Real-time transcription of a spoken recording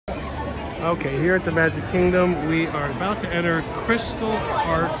Okay, here at the Magic Kingdom, we are about to enter Crystal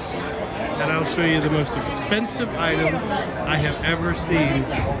Arts, and I'll show you the most expensive item I have ever seen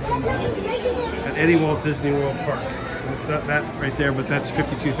at any Walt Disney World park. It's not that right there, but that's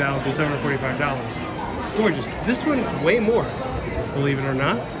 $52,745. It's gorgeous. This one is way more, believe it or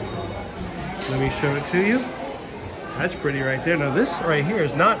not. Let me show it to you. That's pretty right there. Now this right here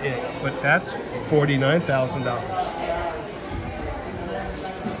is not it, but that's $49,000.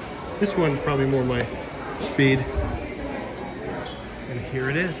 This one's probably more my speed. And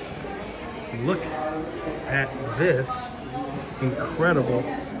here it is. Look at this incredible.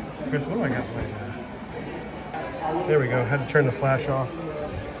 Chris, what do I got playing now? There we go. Had to turn the flash off.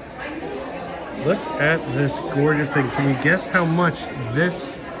 Look at this gorgeous thing. Can you guess how much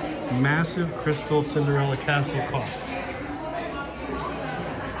this massive crystal Cinderella castle cost?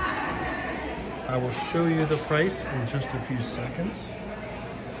 I will show you the price in just a few seconds.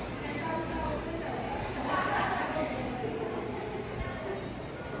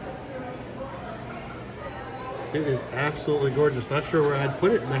 It is absolutely gorgeous. Not sure where I'd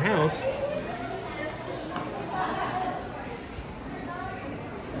put it in the house.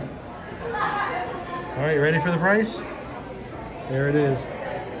 All right, you ready for the price? There it is,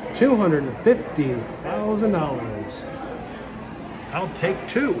 $250,000. I'll take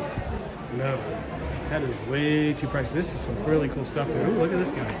two. No, that is way too pricey. This is some really cool stuff here. Ooh, look at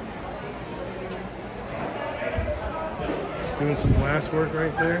this guy. Just doing some glass work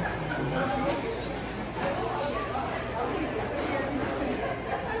right there.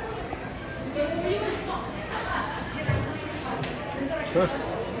 Huh.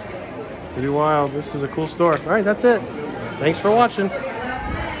 Pretty wild. This is a cool store. All right, that's it. Thanks for watching.